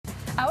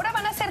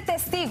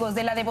testigos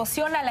de la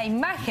devoción a la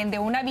imagen de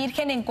una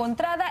virgen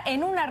encontrada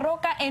en una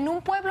roca en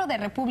un pueblo de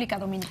República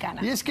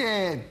Dominicana. Y es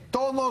que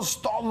todos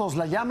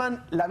la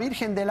llaman la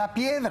Virgen de la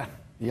Piedra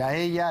y a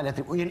ella le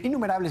atribuyen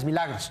innumerables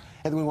milagros.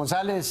 Edwin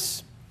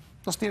González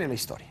nos tiene la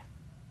historia.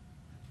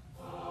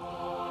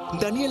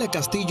 Daniela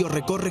Castillo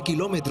recorre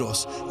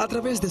kilómetros a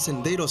través de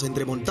senderos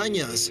entre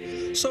montañas,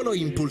 solo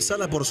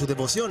impulsada por su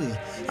devoción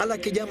a la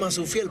que llama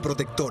su fiel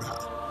protectora.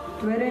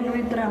 Tú eres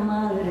nuestra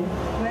madre.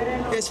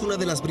 Es una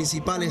de las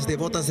principales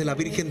devotas de la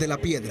Virgen de la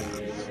Piedra,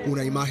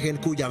 una imagen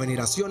cuya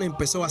veneración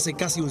empezó hace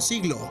casi un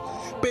siglo,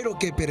 pero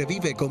que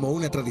pervive como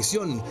una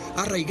tradición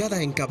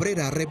arraigada en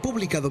Cabrera,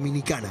 República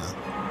Dominicana.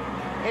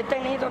 He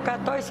tenido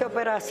 14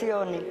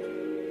 operaciones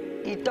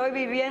y estoy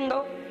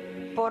viviendo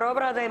por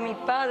obra de mi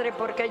padre,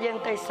 porque ella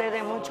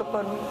intercede mucho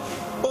por mí.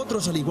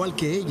 Otros, al igual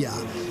que ella,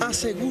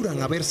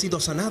 aseguran haber sido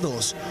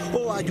sanados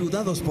o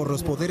ayudados por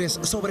los poderes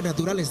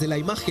sobrenaturales de la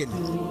imagen.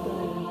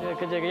 Desde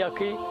que llegué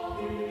aquí,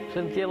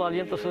 sentí el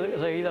aliento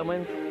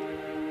seguidamente.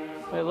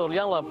 Me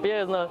dolían las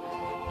piernas,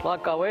 la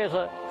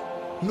cabeza.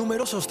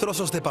 Numerosos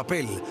trozos de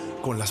papel,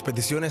 con las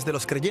peticiones de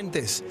los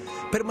creyentes,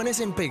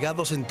 permanecen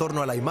pegados en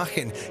torno a la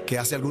imagen, que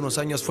hace algunos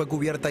años fue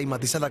cubierta y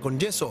matizada con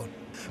yeso.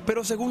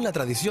 Pero según la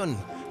tradición,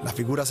 la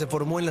figura se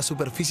formó en la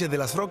superficie de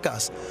las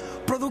rocas,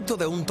 producto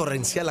de un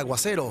torrencial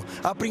aguacero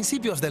a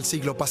principios del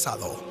siglo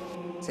pasado.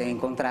 Se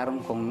encontraron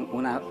con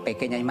una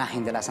pequeña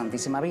imagen de la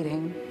Santísima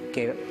Virgen,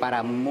 que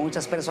para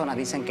muchas personas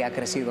dicen que ha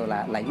crecido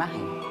la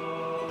imagen.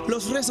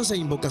 Los rezos e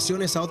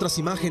invocaciones a otras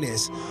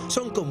imágenes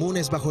son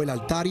comunes bajo el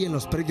altar y en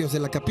los predios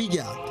de la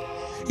capilla.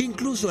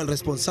 Incluso el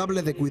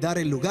responsable de cuidar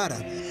el lugar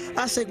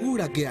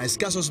asegura que a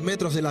escasos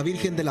metros de la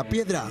Virgen de la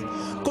Piedra,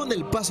 con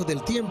el paso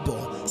del tiempo,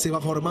 se va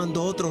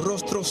formando otro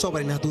rostro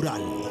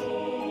sobrenatural.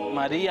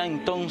 María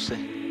entonces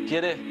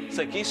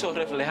se quiso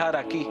reflejar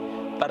aquí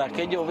para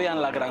que ellos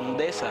vean la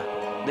grandeza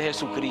de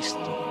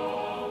Jesucristo.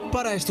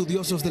 Para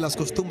estudiosos de las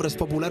costumbres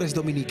populares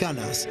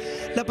dominicanas,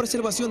 la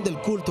preservación del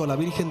culto a la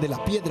Virgen de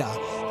la Piedra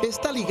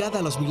está ligada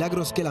a los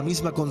milagros que la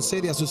misma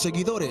concede a sus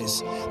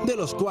seguidores, de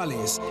los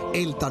cuales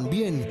él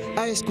también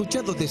ha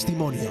escuchado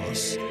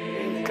testimonios.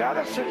 En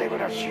cada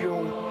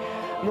celebración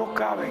no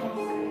caben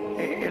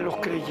los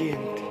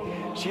creyentes,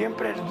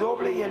 siempre el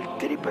doble y el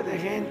triple de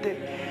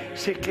gente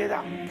se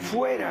queda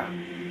fuera.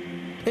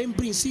 En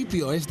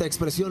principio, esta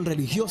expresión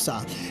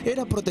religiosa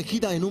era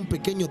protegida en un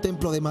pequeño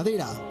templo de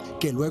madera,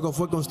 que luego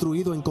fue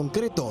construido en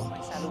concreto,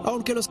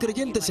 aunque los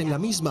creyentes en la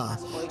misma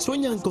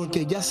sueñan con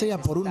que, ya sea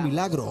por un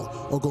milagro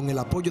o con el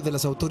apoyo de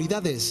las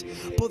autoridades,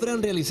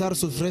 podrán realizar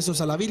sus rezos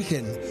a la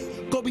Virgen,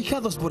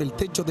 cobijados por el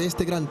techo de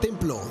este gran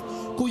templo,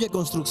 cuya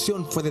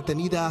construcción fue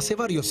detenida hace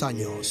varios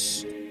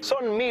años.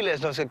 Son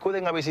miles los que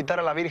acuden a visitar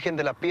a la Virgen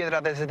de la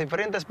Piedra desde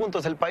diferentes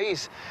puntos del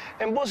país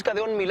en busca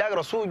de un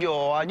milagro suyo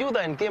o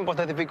ayuda en tiempos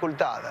de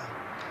dificultad.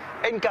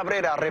 En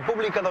Cabrera,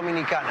 República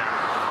Dominicana,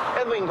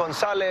 Edwin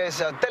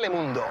González,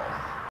 Telemundo.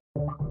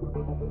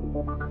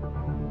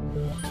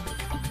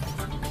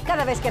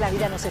 Cada vez que la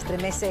vida nos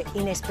estremece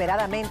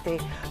inesperadamente,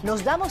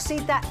 nos damos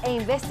cita e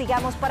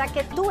investigamos para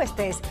que tú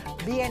estés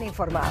bien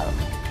informado.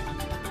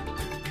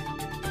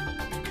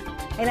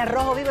 En el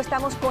Rojo Vivo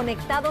estamos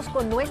conectados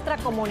con nuestra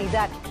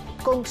comunidad,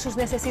 con sus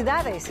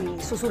necesidades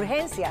y sus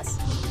urgencias.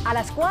 A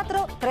las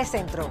 4, 3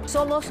 Centro.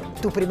 Somos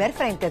tu primer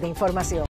frente de información.